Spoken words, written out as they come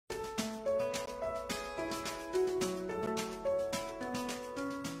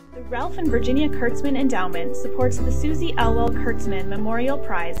Ralph and Virginia Kurtzman Endowment supports the Susie Elwell Kurtzman Memorial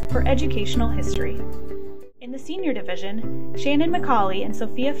Prize for Educational History. In the senior division, Shannon McCauley and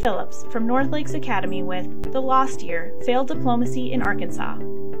Sophia Phillips from North Lakes Academy with The Lost Year, Failed Diplomacy in Arkansas.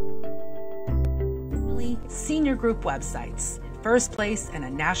 Senior group websites, first place and a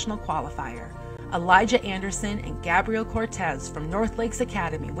national qualifier. Elijah Anderson and Gabriel Cortez from North Lakes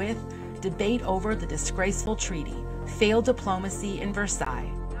Academy with Debate over the Disgraceful Treaty, Failed Diplomacy in Versailles.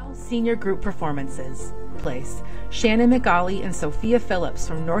 Senior group performances. Place, Shannon McCauley and Sophia Phillips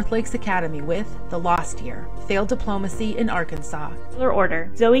from North Lakes Academy with The Lost Year, Failed Diplomacy in Arkansas.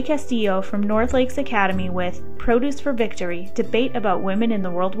 Order, Zoe Castillo from North Lakes Academy with Produce for Victory, Debate about Women in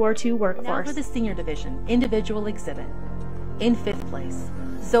the World War II Workforce. Now for the senior division, individual exhibit. In fifth place,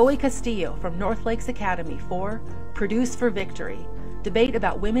 Zoe Castillo from North Lakes Academy for Produce for Victory, Debate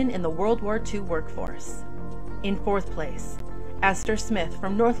about Women in the World War II Workforce. In fourth place, Esther Smith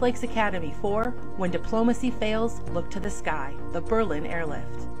from North Lakes Academy for When Diplomacy Fails, Look to the Sky, the Berlin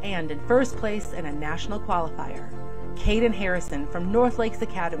Airlift. And in first place and a national qualifier, Caden Harrison from North Lakes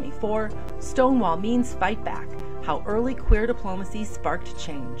Academy for Stonewall Means Fight Back, How Early Queer Diplomacy Sparked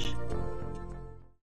Change.